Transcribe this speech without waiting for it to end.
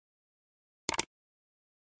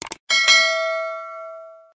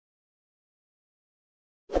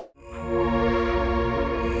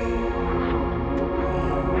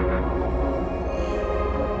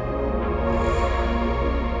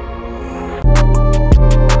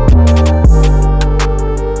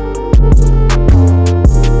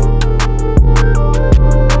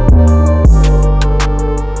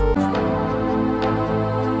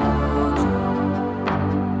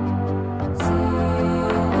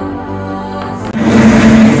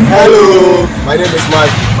Hello, my name is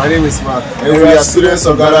Mike. My name is Mark, and we are students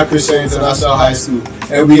of Ghana Christian International High School,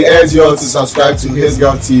 and we urge you all to subscribe to His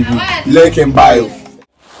Girl TV. Link in bio.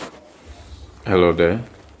 Hello there.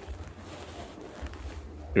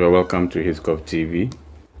 You are welcome to His Girl TV.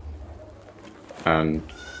 And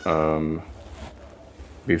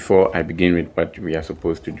before I begin with what we are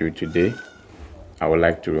supposed to do today, I would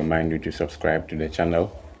like to remind you to subscribe to the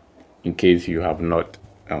channel in case you have not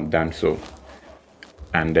done so.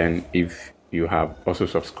 And then if you have also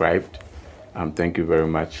subscribed, thank you very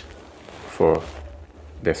much for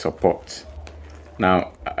the support.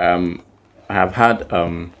 Now, I have had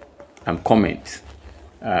comments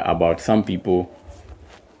about some people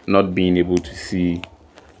not being able to see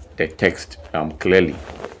the text clearly,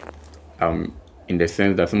 in the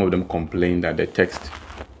sense that some of them complain that the text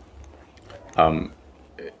are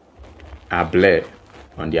blurred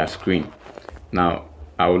on their screen. Now,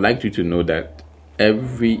 I would like you to know that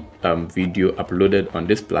every video uploaded on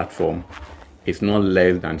this platform is not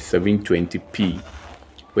less than 720p,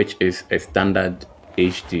 which is a standard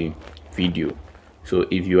HD video. So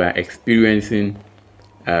if you are experiencing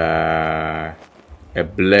a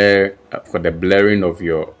blur for the blurring of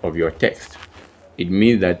your text, it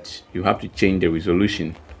means that you have to change the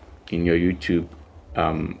resolution in your YouTube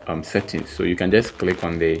settings. So you can just click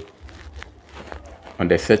on the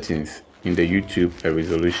settings in the YouTube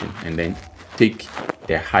resolution and then take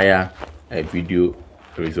the higher video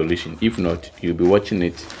resolution. If not, you'll be watching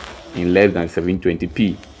it in less than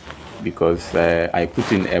 720p, because I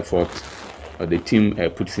put in effort, or the team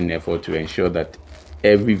puts in effort to ensure that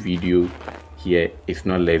every video here is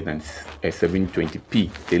not less than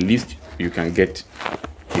 720p. The least you can get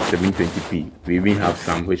is 720p. We even have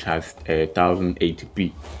some which has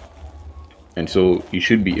 1080p, and so you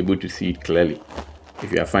should be able to see it clearly.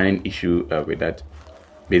 If you are finding issue with that,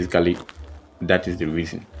 basically that is the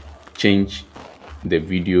reason. Change the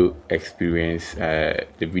video experience, the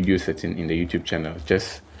video setting in the YouTube channel,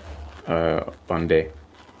 just on the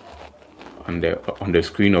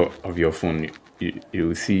screen of your phone. You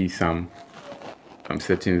will see some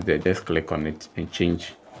settings there. Just click on it and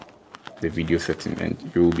change the video setting,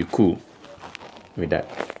 and you will be cool with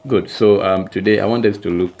that. Good. So today I want us to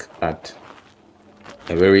look at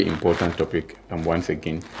a very important topic. Once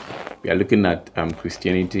again, we are looking at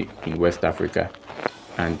Christianity in West Africa,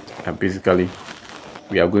 and basically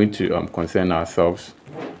we are going to concern ourselves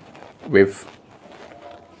with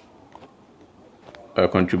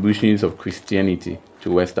contributions of Christianity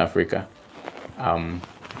to West Africa,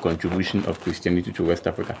 contribution of Christianity to West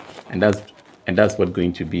Africa, and that's what's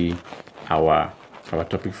going to be our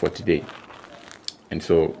topic for today. And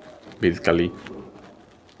so basically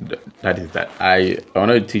that is that. I want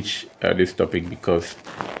to teach this topic because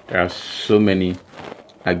there are so many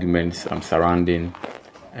arguments surrounding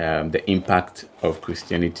the impact of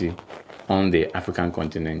Christianity on the African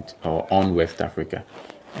continent, or on West Africa.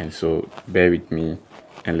 And so bear with me,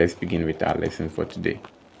 and let's begin with our lesson for today.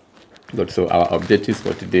 Good. So our objectives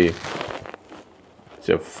for today,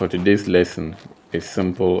 so for today's lesson, is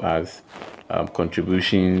simple as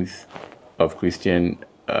contributions of Christianity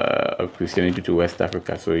to West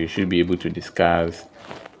Africa. So you should be able to discuss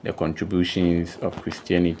the contributions of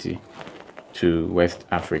Christianity to West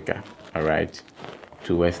Africa. All right,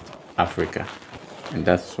 to West Africa, and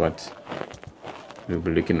that's what we'll be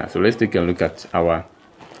looking at. So let's take a look at our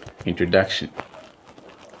introduction.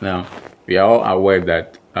 Now, we are all aware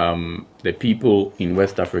that the people in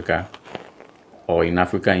West Africa, or in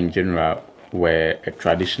Africa in general, were a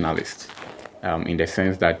traditionalist, in the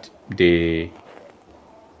sense that they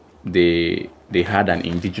had an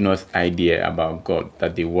indigenous idea about God,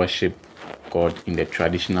 that they worship God in the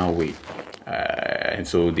traditional way, and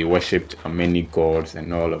so they worshipped many gods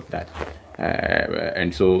and all of that,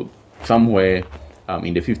 and so somewhere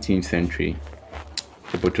in the 15th century,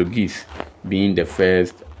 the Portuguese, being the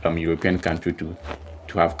first European country to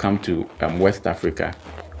have come to West Africa,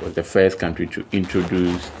 was the first country to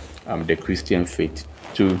introduce the Christian faith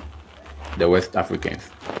to the West Africans.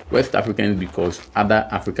 West Africans, because other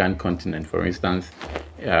African continents, for instance,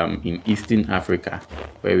 in Eastern Africa,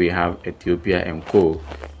 where we have Ethiopia and co,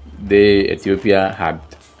 Ethiopia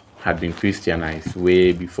had been Christianized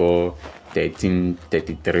way before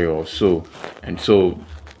 1333 or so, and so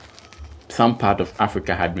some part of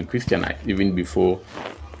Africa had been Christianized even before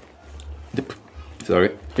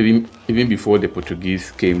even before the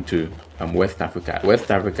Portuguese came to West Africa.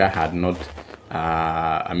 West Africa had not,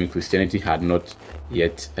 Christianity had not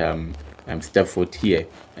yet stepped foot here,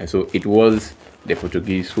 and so it was the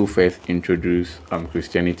Portuguese who first introduced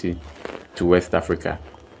Christianity to West Africa.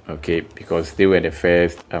 okay, because they were the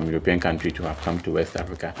first European country to have come to West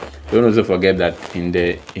Africa. Don't also forget that in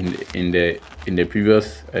the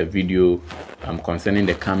previous video concerning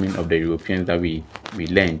the coming of the Europeans that we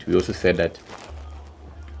learned, we also said that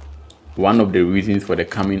one of the reasons for the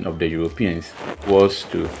coming of the Europeans was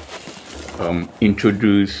to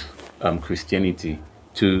introduce Christianity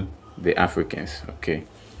to the Africans. Okay,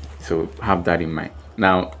 so have that in mind.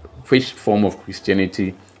 Now, which form of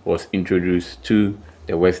Christianity was introduced to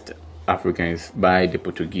the West Africans by the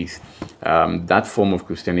Portuguese? That form of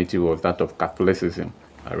Christianity was that of Catholicism.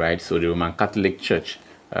 All right, so the Roman Catholic Church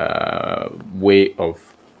way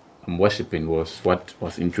of worshiping was what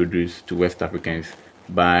was introduced to West Africans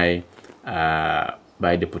by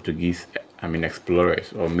the Portuguese,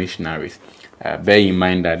 explorers or missionaries. Bear in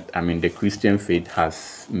mind that the Christian faith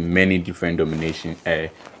has many different denominations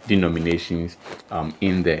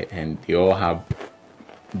in there, and they all have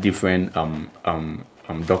different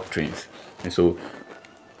doctrines. And so,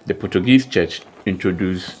 the Portuguese Church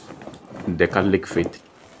introduced the Catholic faith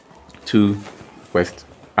to West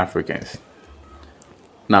Africans.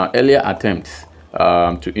 Now, earlier attempts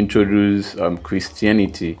to introduce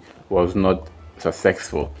Christianity was not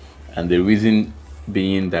successful, and the reason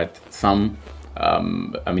being that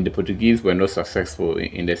the Portuguese were not successful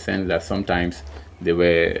in the sense that sometimes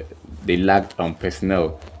they lacked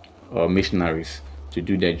personnel or missionaries to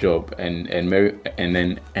do their job, and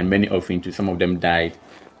many often some of them died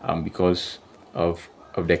because of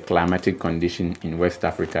the climatic condition in West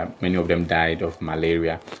Africa. Many of them died of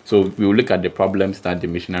malaria. So we will look at the problems that the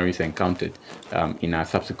missionaries encountered in our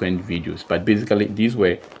subsequent videos. But basically, these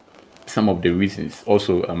were some of the reasons.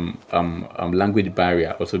 Also, language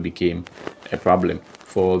barrier also became a problem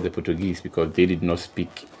for the Portuguese because they did not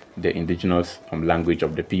speak the indigenous language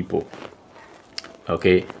of the people.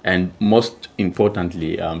 Okay, and most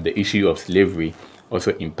importantly, the issue of slavery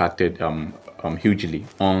also impacted hugely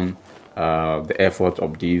on the effort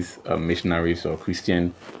of these missionaries or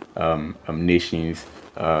Christian nations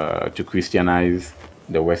to Christianize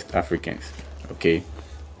the West Africans. Okay.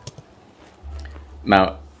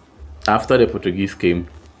 Now, after the Portuguese came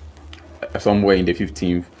somewhere in the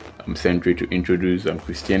 15th century to introduce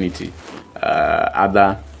Christianity,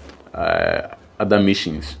 other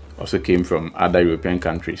missions also came from other European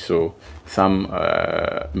countries. So some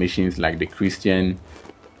missions like the Christian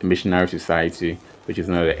Missionary Society, which is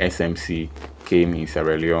now the SMC, came in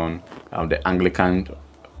Sierra Leone. The Anglican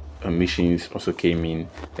missions also came in.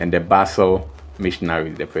 Then the Basel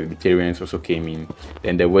missionaries, the Presbyterians, also came in.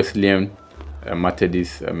 Then the Wesleyan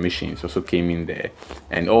Methodist missions also came in there.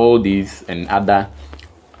 And all these and other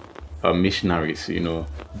missionaries,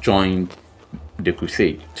 joined the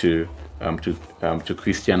crusade to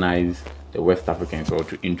Christianize the West Africans, or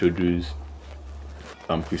to introduce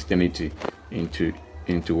Christianity into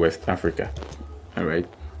West Africa. All right.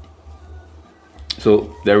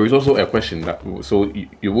 So there is also a question that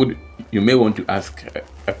you may want to ask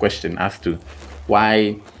a question as to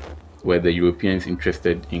why were the Europeans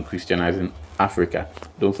interested in Christianizing Africa.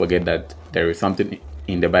 Don't forget that there is something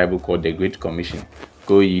in the Bible called the Great Commission.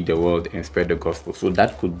 Go ye the world and spread the gospel. So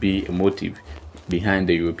that could be a motive behind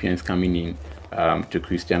the Europeans coming in to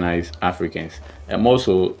Christianize Africans. And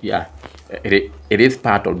also, it is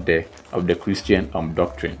part of the Christian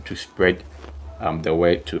doctrine to spread the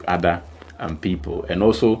word to other people. And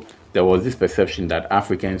also, there was this perception that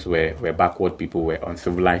Africans were backward people, were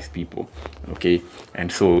uncivilized people. Okay,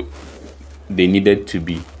 and so they needed to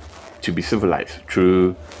be civilized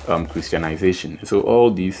through Christianization. So all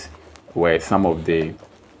these were some of the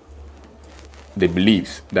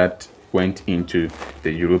beliefs that went into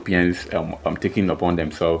the Europeans taking upon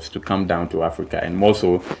themselves to come down to Africa. And more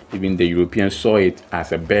so, even the Europeans saw it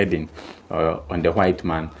as a burden on the white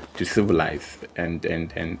man to civilize and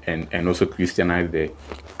also Christianize the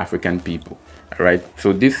African people. All right.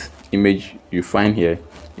 So this image you find here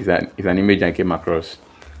is an image I came across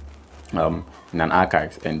in an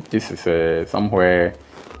archive, and this is somewhere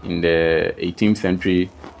in the 18th century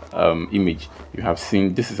image. You have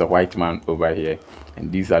seen this is a white man over here,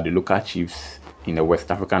 and these are the local chiefs in a West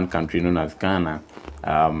African country known as Ghana,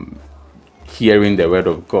 hearing the word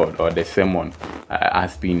of God or the sermon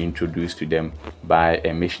as being introduced to them by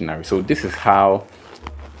a missionary. So this is how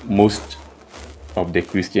most of the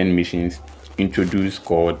Christian missions introduce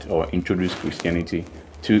God or introduce Christianity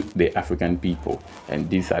to the African people, and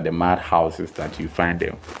these are the mad houses that you find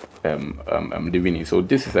them living in. So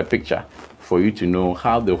this is a picture for you to know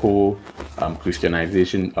how the whole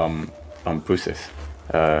Christianization process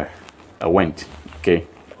went. Okay,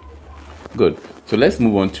 good. So let's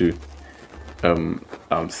move on to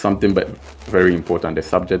something but very important, the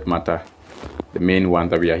subject matter the main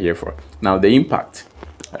ones that we are here for. Now, the impact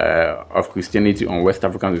of Christianity on West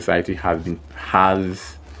African society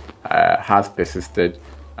has persisted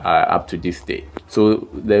up to this day. So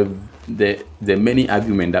the many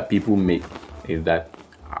argument that people make is that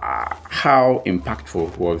how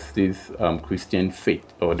impactful was this Christian faith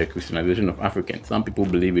or the Christianization of Africans? Some people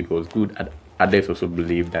believe it was good. Others also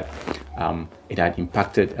believe that it had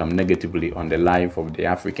impacted negatively on the life of the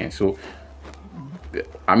Africans. So,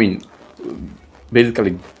 I mean,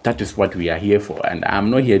 basically, that is what we are here for. And I'm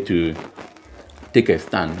not here to take a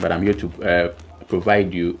stand, but I'm here to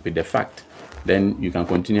provide you with the fact. Then you can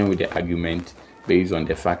continue with the argument based on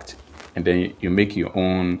the fact, and then you make your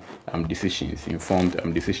own decisions, informed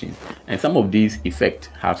decisions. And some of these effects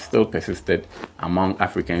have still persisted among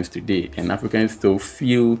Africans today, and Africans still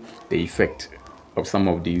feel the effect of some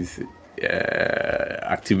of these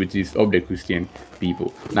activities of the Christian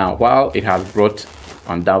people. Now, while it has brought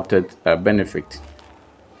undoubted benefit,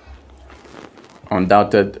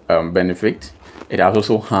 it has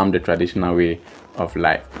also harmed the traditional way of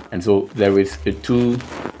life. And so there is a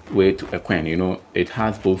two-way to a coin. You know, it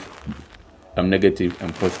has both a negative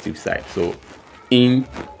and positive side. So in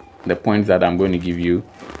the points that I'm going to give you,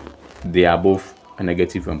 they are both a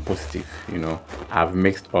negative and positive. You know, I've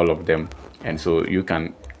mixed all of them, and so you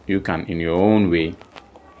can in your own way,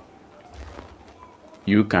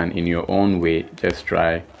 just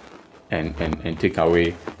try and take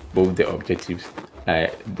away both the objectives,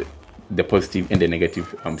 the positive and the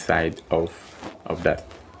negative side of that.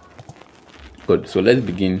 Good. So let's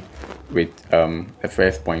begin with the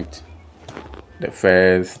first point, the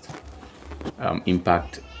first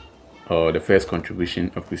impact or the first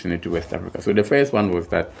contribution of Christianity to West Africa. So the first one was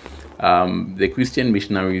that the Christian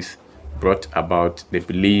missionaries brought about the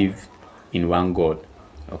belief in one God.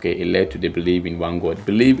 Okay, it led to the belief in one God.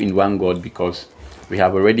 Believe in one God because we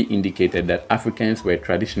have already indicated that Africans were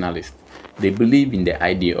traditionalists. They believe in the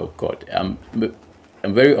idea of God. And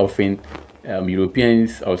very often,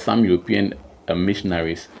 Europeans or some European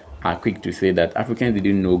missionaries are quick to say that Africans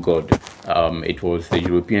didn't know God. It was the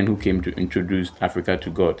European who came to introduce Africa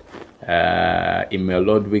to God. Emil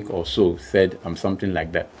Ludwig also said something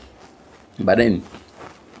like that. But then,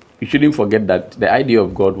 you shouldn't forget that the idea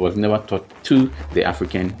of God was never taught to the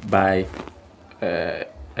African by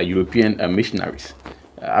European missionaries.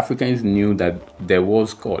 Africans knew that there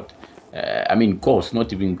was God. I mean, gods,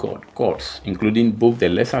 not even God, gods, including both the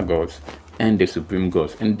lesser gods and the supreme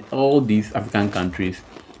gods. And all these African countries,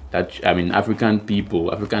 African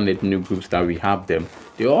people, African ethnic groups that we have them,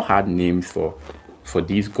 they all had names for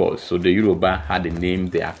these gods. So the Yoruba had a name,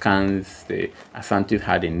 the Akans, the Asantes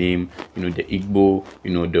had a name, you know, the Igbo,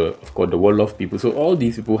 you know, of course the Wolof people. So all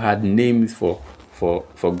these people had names for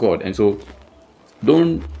God. And so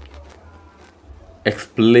don't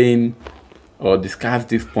explain or discuss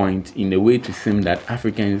this point in a way to seem that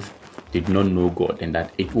Africans did not know God and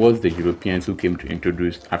that it was the Europeans who came to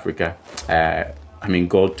introduce God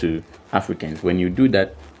to Africans. When you do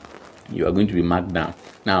that, you are going to be marked down.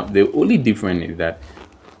 Now, the only difference is that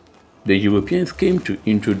the Europeans came to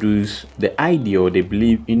introduce the idea or they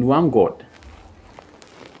believe in one God.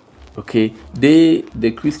 Okay,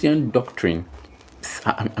 the Christian doctrine,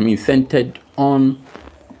 centered on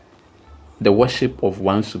the worship of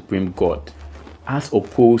one supreme God, as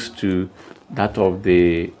opposed to that of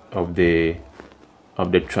the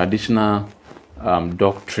traditional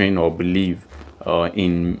doctrine or belief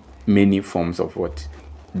in many forms of what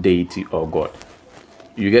deity or God.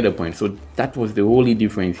 You get the point? So that was the only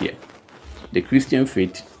difference here. The Christian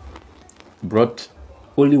faith brought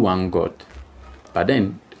only one God, but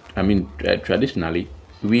then traditionally,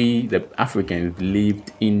 we the Africans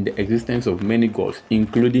believed in the existence of many gods,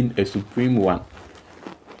 including a supreme one.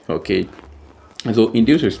 Okay, and so in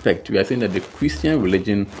this respect, we are saying that the Christian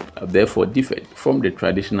religion therefore differed from the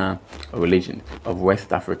traditional religion of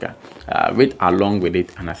West Africa, with along with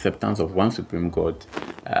it an acceptance of one supreme God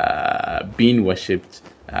being worshipped,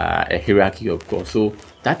 a hierarchy of gods. So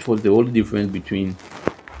that was the only difference between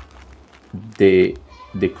the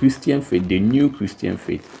Christian faith, the new Christian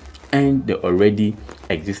faith, and the already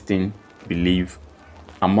existing belief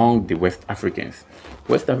among the West Africans.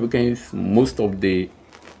 West Africans, most of their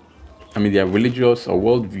religious or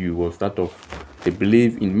worldview was that of they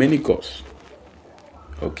believe in many gods.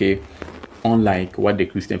 Okay, unlike what the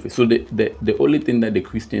Christian faith. So the only thing that the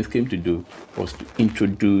Christians came to do was to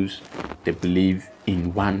introduce the belief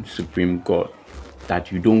in one supreme God,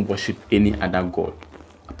 that you don't worship any other God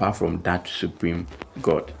apart from that supreme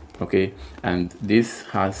God. Okay, and this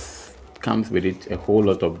comes with it a whole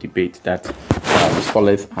lot of debate that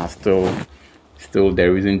scholars are still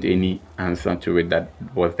there isn't any answer to it. That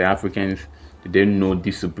was the Africans, did they know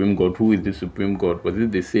the supreme God? Who is the supreme God? Was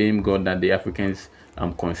it the same God that the Africans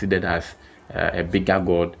considered as a bigger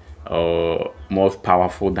God or more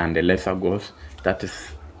powerful than the lesser gods? That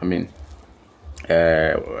is, I mean,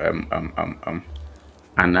 uh, um, um, um, um,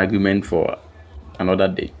 an argument for another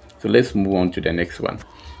day. So let's move on to the next one.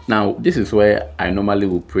 Now, this is where I normally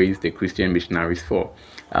will praise the Christian missionaries for.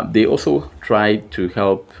 They also try to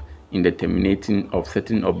help in the terminating of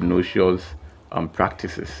certain obnoxious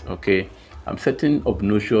practices. Okay, certain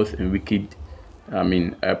obnoxious and wicked,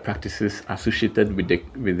 practices associated with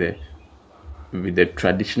the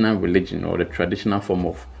traditional religion or the traditional form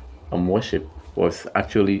of worship was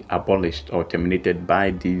actually abolished or terminated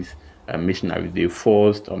by these missionaries. They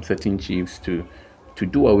forced certain chiefs to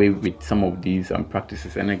do away with some of these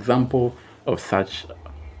practices. An example of such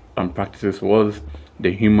practices was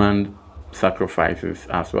the human sacrifices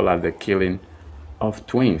as well as the killing of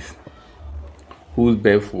twins whose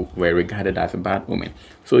birth were regarded as a bad omen.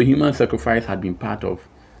 So human sacrifice had been part of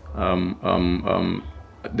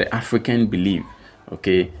the African belief.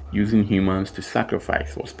 Okay, using humans to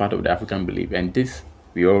sacrifice was part of the African belief, and this,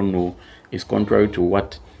 we all know, is contrary to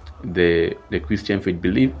what the Christian faith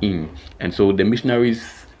believed in. And so the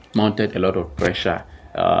missionaries mounted a lot of pressure,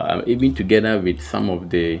 even together with some of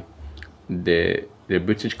the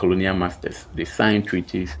British colonial masters. They signed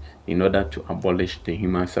treaties in order to abolish the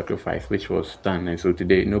human sacrifice, which was done. And so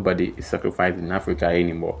today nobody is sacrificed in Africa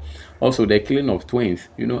anymore. Also, the killing of twins.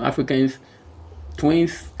 Africans,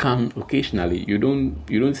 twins come occasionally. You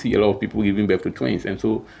don't see a lot of people giving birth to twins. And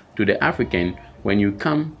so to the African, when you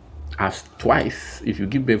come as twice, if you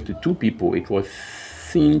give birth to two people, it was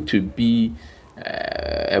seen to be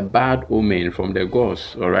a bad omen from the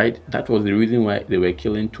gods. All right, that was the reason why they were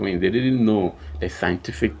killing twins. They didn't know the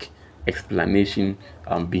scientific explanation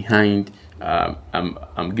behind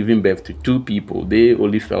giving birth to two people. They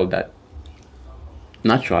only felt that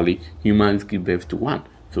naturally humans give birth to one.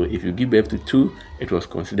 So if you give birth to two, it was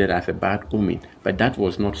considered as a bad omen. But that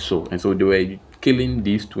was not so. And so they were killing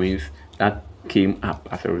these twins that came up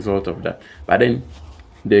as a result of that. But then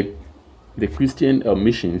the Christian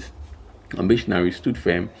missionaries stood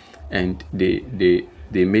firm, and they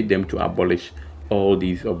made them to abolish all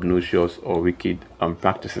these obnoxious or wicked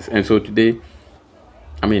practices. And so today,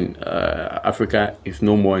 Africa is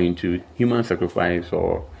no more into human sacrifice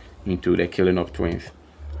or into the killing of twins.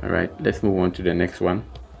 All right, let's move on to the next one.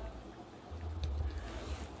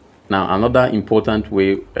 Now, another important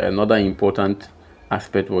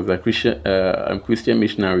aspect was that Christian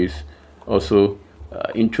missionaries also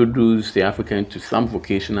introduced the African to some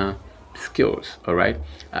vocational skills. All right,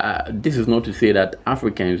 this is not to say that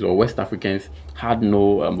Africans or West Africans had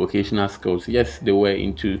no vocational skills. Yes, they were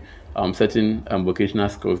into certain vocational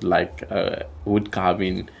skills like wood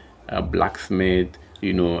carving, blacksmith,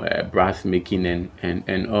 brass making,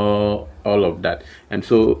 and all of that. And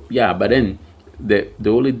so yeah, but then the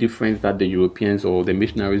only difference that the Europeans or the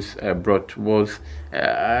missionaries brought was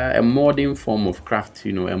a modern form of craft,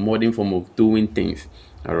 a modern form of doing things.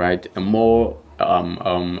 All right, a more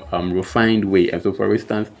refined way. And so, for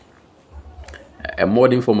instance, a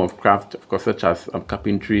modern form of craft, of course, such as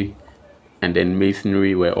carpentry and then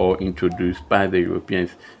masonry, were all introduced by the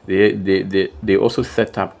Europeans. They also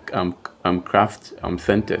set up craft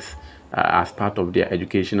centers as part of their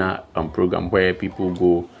educational program, where people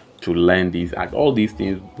go to learn these. All these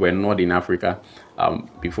things were not in Africa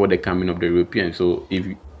before the coming of the Europeans. So if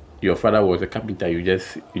your father was a carpenter, you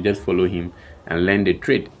just follow him and learn the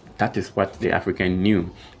trade. That is what the African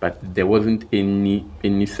knew. But there wasn't any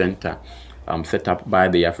center set up by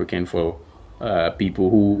the African for people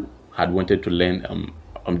who had wanted to learn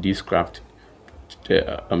this craft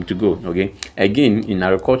to go. Okay. Again, in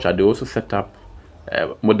agriculture, they also set up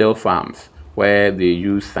model farms where they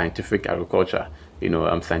use scientific agriculture.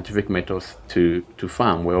 Scientific methods to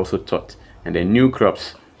farm were also taught, and then new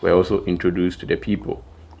crops were also introduced to the people.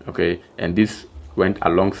 Okay, and this went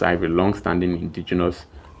alongside with long-standing indigenous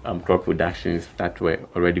crop productions that were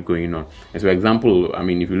already going on. And so, example,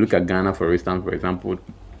 if you look at Ghana, for example,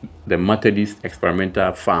 the Methodist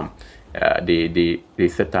experimental farm, they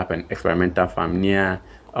set up an experimental farm near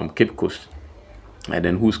Cape Coast, and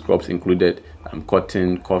then whose crops included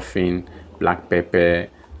cotton, coffee, black pepper,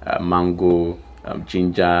 mango,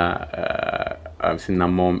 ginger,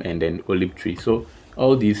 cinnamon, and then olive tree. So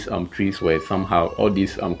all these trees were all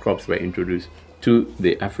these crops were introduced to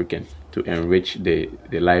the African to enrich the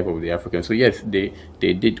life of the African. So yes, they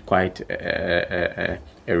did quite a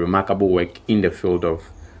remarkable work in the field of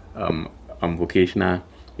vocational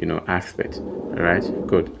aspect. All right,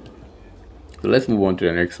 good. So let's move on to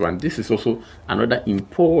the next one. This is also another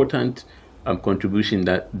important contribution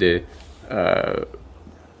that the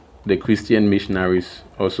Christian missionaries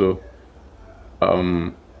also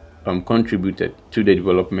contributed to the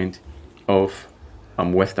development of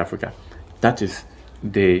West Africa. That is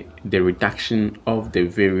the reduction of the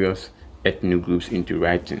various ethnic groups into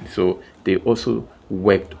writing. So they also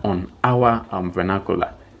worked on our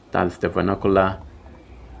vernacular. That's the vernacular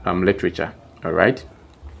literature. All right.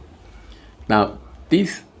 Now,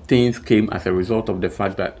 these things came as a result of the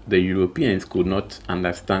fact that the Europeans could not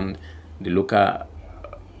understand the local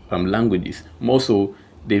languages. More so,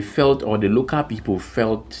 they felt, or the local people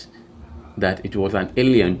felt, that it was an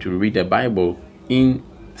alien to read the Bible in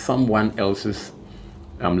someone else's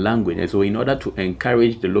language. And so in order to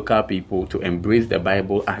encourage the local people to embrace the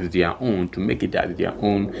Bible as their own, to make it as their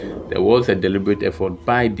own, there was a deliberate effort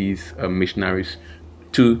by these missionaries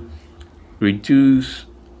to reduce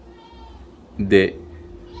the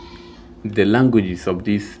languages of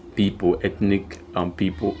these people, ethnic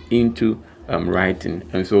people, into writing.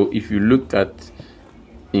 And so if you look at,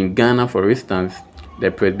 in Ghana, for instance,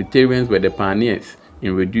 the Presbyterians were the pioneers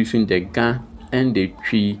in reducing the Ga and the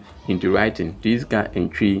Twi into writing. These Ga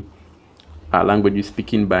and Twi are languages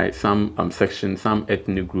spoken by some sections, some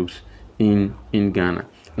ethnic groups in Ghana.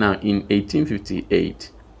 Now, in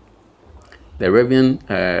 1858, the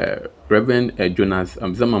Reverend Jonas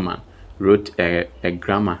Zimmerman wrote a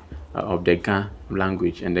grammar of the Ga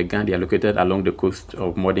language, and the Ga, they are located along the coast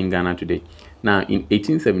of modern Ghana today. Now, in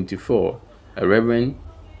 1874, Reverend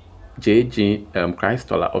J.J.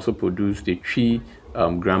 Christoller also produced the Twi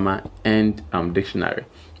grammar and dictionary.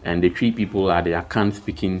 And the Twi people are the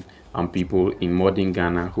Akan-speaking people in modern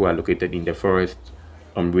Ghana who are located in the forest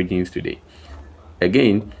regions today.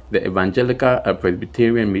 Again, the evangelical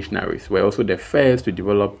Presbyterian missionaries were also the first to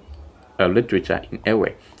develop literature in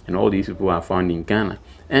Ewe, and all these people are found in Ghana.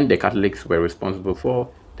 And the Catholics were responsible for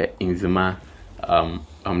the Nzima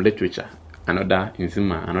literature, another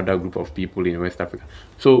Nzima, another group of people in West Africa.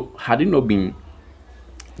 So had it not been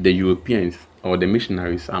the Europeans or the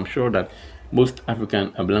missionaries, I'm sure that most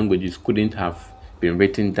African languages couldn't have been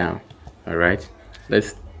written down. All right,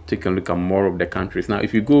 let's take a look at more of the countries. Now,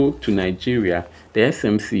 if you go to Nigeria, the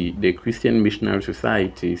SMC, the Christian Missionary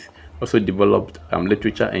Societies, also developed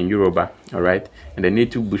literature in Yoruba. All right, and the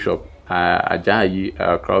native bishop Ajayi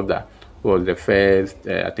Crowther, who was the first,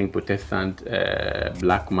 I think, Protestant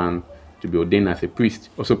black man to be ordained as a priest,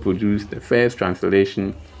 also produced the first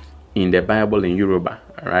translation in the Bible in Yoruba.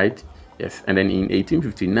 All right, yes, and then in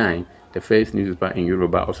 1859, the first newspaper in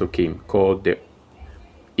Yoruba also came, called the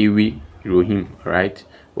Iwi Rohim, right,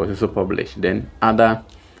 was also published. Then other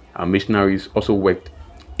missionaries also worked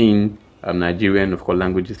in Nigerian, of course,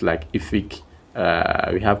 languages like Ifik,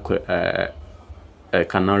 we have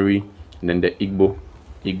Kanuri, and then the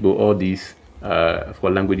Igbo, all these of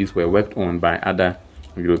course, languages were worked on by other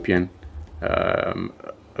European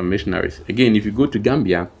missionaries. Again, if you go to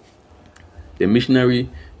Gambia, the missionary,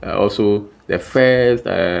 also the first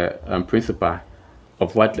principal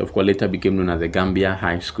of what of course later became known as the Gambia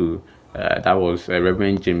High School, that was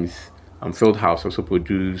Reverend James Fieldhouse, also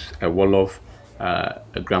produced a Wolof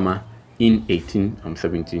grammar in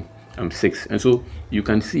 1876. And so you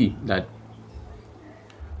can see that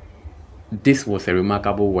this was a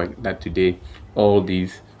remarkable work that today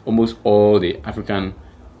almost all the African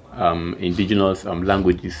indigenous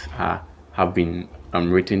languages have been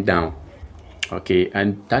written down. Okay,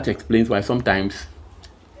 and that explains why sometimes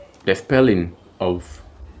the spelling of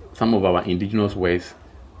some of our indigenous words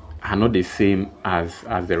are not the same as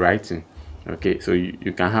the writing. Okay, so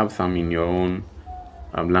you can have some in your own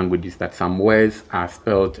languages that some words are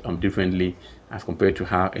spelled differently as compared to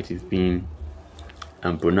how it is being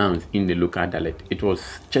pronounced in the local dialect. It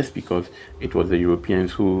was just because it was the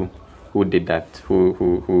Europeans who did that,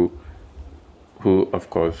 who of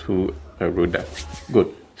course who wrote that.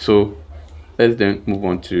 Good. So let's then move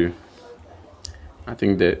on to, I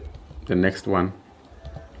think, the next one.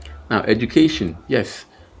 Now, education. Yes,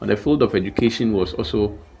 the field of education was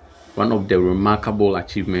also one of the remarkable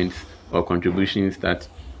achievements or contributions that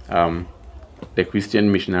the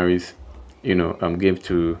Christian missionaries, gave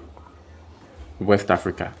to West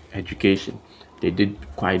Africa. Education. They did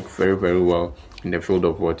quite very, very well in the field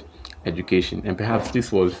of education, and perhaps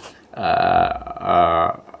this was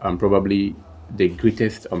probably the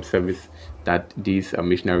greatest service that these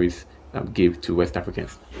missionaries gave to West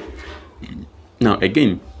Africans. Now,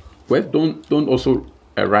 again, don't also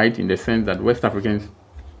write in the sense that West Africans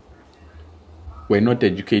were not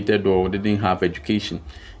educated or didn't have education.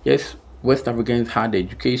 Yes, West Africans had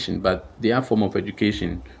education, but their form of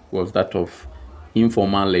education was that of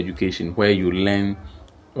informal education where you learn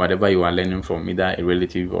whatever you are learning from either a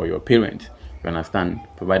relative or your parents. You understand?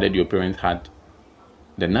 Provided your parents had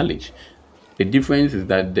the knowledge. The difference is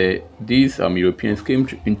that these Europeans came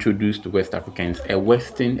to introduce to West Africans a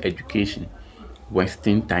Western education,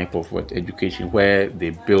 Western type of education where they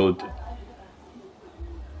build,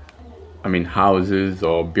 houses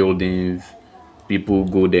or buildings. People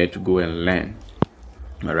go there to go and learn.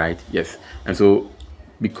 All right. Yes. And so,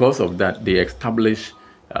 because of that, they established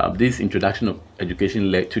this introduction of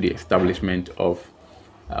education led to the establishment of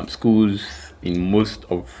schools in most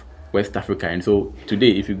of West Africa. And so,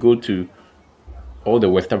 today, if you go to all the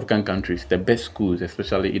West African countries, the best schools,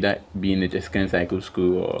 especially either being a second cycle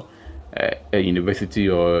school or a university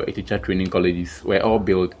or a teacher training colleges, were all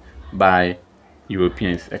built by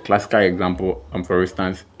Europeans. A classical example, for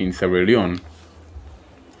instance, in Sierra Leone,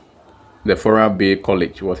 the Fora Bay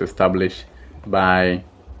College was established by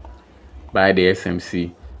the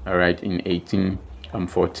SMC, all right, in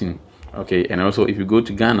 1814. Okay, and also if you go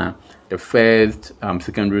to Ghana, the first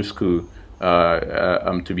secondary school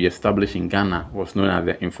to be established in Ghana was known as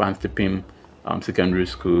the Infant Stipim Secondary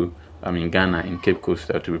School in Ghana, in Cape Coast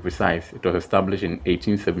to be precise. It was established in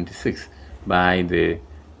 1876 by the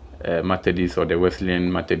Methodist or the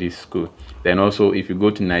Wesleyan Methodist School. Then also, if you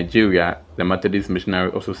go to Nigeria, the Methodist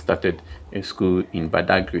Missionary also started a school in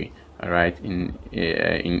Badagry, all right, in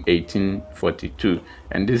 1842.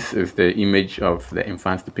 And this is the image of the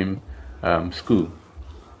Infant Stipim school,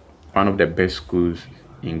 one of the best schools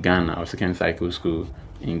in Ghana, or second cycle school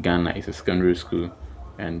in Ghana. Is a secondary school,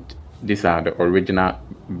 and these are the original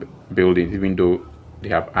buildings, even though they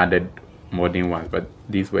have added modern ones, but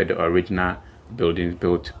these were the original buildings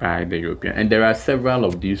built by the European. And there are several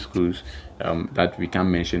of these schools that we can't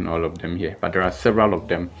mention all of them here, but there are several of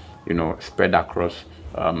them, spread across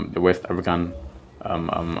the West African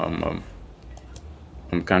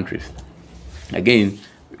countries. Again,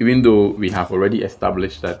 even though we have already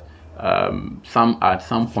established that at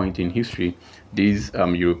some point in history, these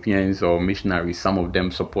Europeans or missionaries, some of them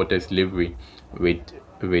supported slavery with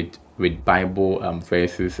Bible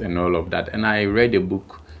verses and all of that. And I read a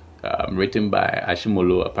book written by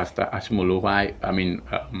Ashimolo, Pastor Ashimolo.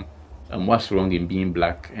 What's Wrong in Being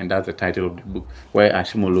Black? And that's the title of the book, where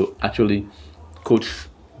Ashimolo actually quotes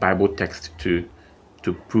Bible text to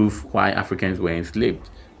prove why Africans were enslaved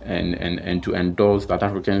and to endorse that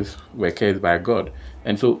Africans were cursed by God.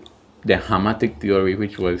 And so the Hamitic theory,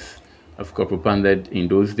 which was of course propagated in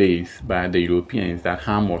those days by the Europeans, that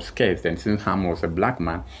Ham was cursed, and since Ham was a black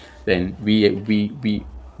man, then we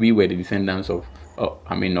were the descendants of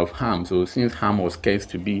Ham. So since Ham was cursed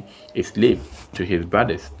to be a slave to his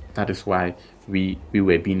brothers, that is why we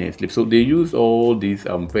were being enslaved. So they use all these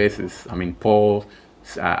verses. Paul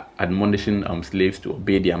admonishing slaves to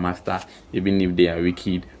obey their master, even if they are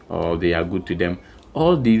wicked or they are good to them.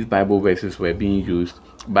 All these Bible verses were being used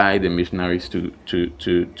by the missionaries to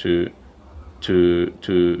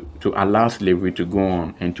allow slavery to go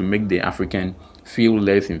on and to make the African feel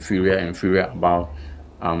less inferior about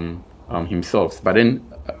himself. But then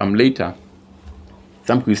later,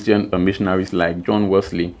 some Christian missionaries like John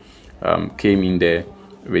Wesley came in there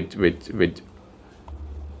with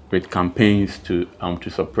campaigns to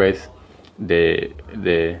suppress the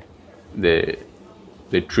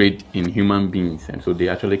trade in human beings, and so they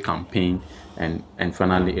actually campaigned, and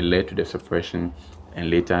finally it led to the suppression and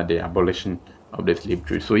later the abolition of the slave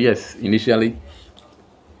trade. So yes, initially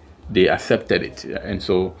they accepted it, and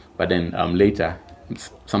so but then later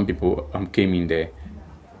some people came in there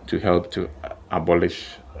to help to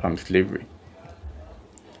abolish slavery.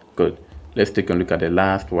 Good. Let's take a look at the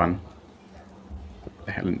last one.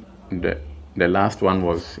 The last one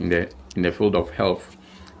was in the field of health.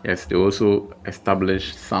 Yes, they also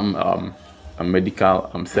established some medical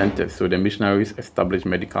centers. So the missionaries established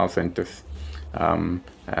medical centers, to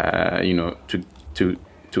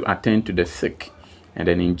attend to the sick, and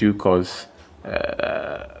then in due course,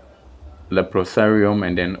 leprosarium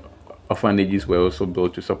and then orphanages were also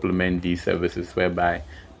built to supplement these services, whereby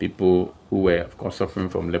people who were, of course, suffering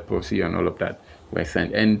from leprosy and all of that were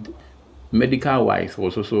sent. And medical-wise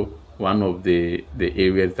was also one of the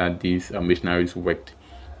areas that these missionaries worked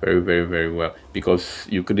very, very, very well, because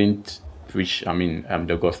you couldn't preach,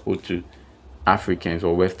 the gospel to Africans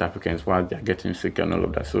or West Africans while they're getting sick and all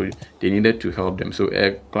of that. So they needed to help them. So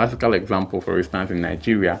a classical example, for instance, in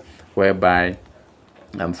Nigeria, whereby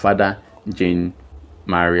Father Jane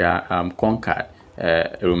Maria Conquered,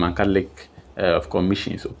 a Roman Catholic of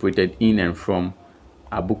commissions, operated in and from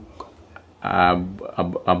Abukuta,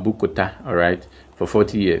 all right, for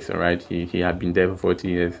 40 years, all right. He had been there for 40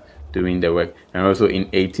 years doing the work. And also in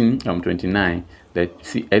 1829, the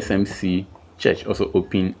SMC Church also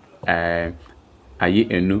opened Aye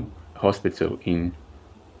Enu Hospital in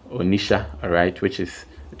Onisha, all right, which is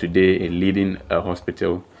today a leading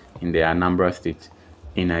hospital in the Anambra State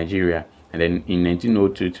in Nigeria. And then in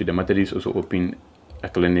 1902, the Methodists also opened a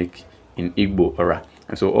clinic in Igbo Ora.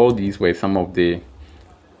 And so all these were some of the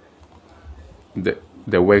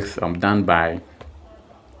works done by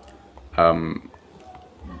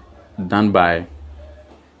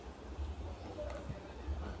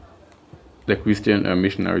the Christian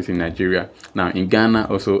missionaries in Nigeria. Now in Ghana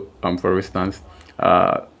also, for instance,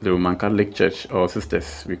 the Roman Catholic Church, or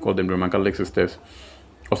sisters, we call them Roman Catholic sisters,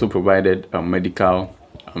 also provided medical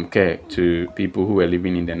care to people who were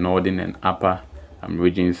living in the northern and upper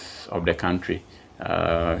regions of the country.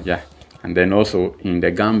 Yeah, and then also in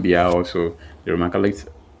the Gambia, also the Roman Catholic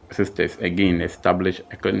sisters again established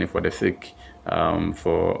a clinic for the sick,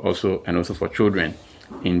 for also for children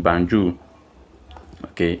in Banjul,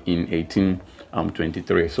 okay, in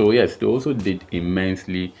 1823. So yes, they also did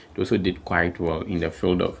immensely. They also did quite well in the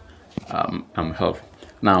field of health.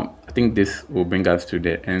 Now, I think this will bring us to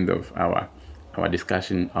the end of our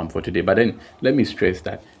discussion for today. But then let me stress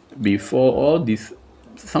that before all this,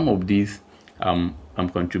 some of these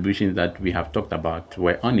contributions that we have talked about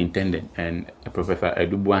were unintended, and Professor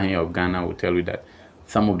Edubuahin of Ghana will tell you that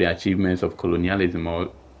some of the achievements of colonialism,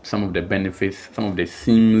 or some of the benefits, some of the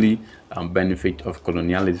seemingly benefit of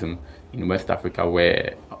colonialism in West Africa,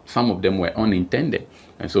 were some of them were unintended.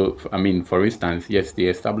 And so, I mean, for instance, yes, they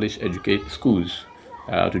established educate schools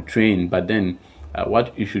to train, but then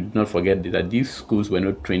what you should not forget is that these schools were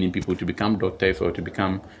not training people to become doctors or to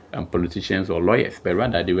become politicians or lawyers, but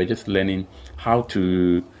rather they were just learning how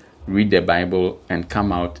to read the Bible and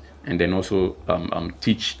come out and then also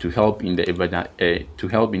teach to help in the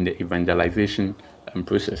evangelization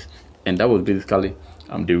process. And that was basically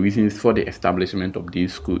the reasons for the establishment of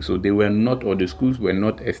these schools. So they were not, or the schools were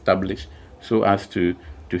not established so as to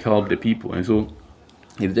help the people. And so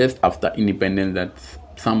it's just after independence that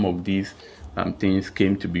some of these things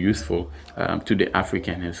came to be useful to the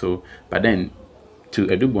African. And so, but then to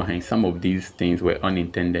Edubuahin, some of these things were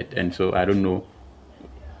unintended. And so I don't know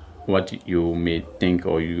what you may think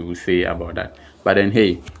or you say about that. But then,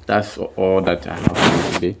 hey, that's all that I have for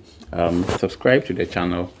you today. Subscribe to the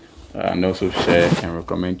channel and also share and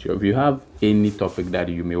recommend you. If you have any topic that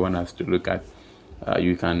you may want us to look at,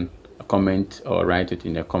 you can comment or write it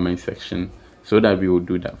in the comment section so that we will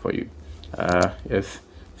do that for you. Yes,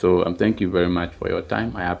 so thank you very much for your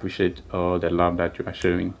time. I appreciate all the love that you are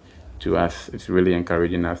showing to us. It's really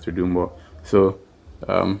encouraging us to do more. So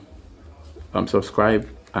subscribe,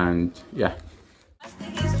 and yeah,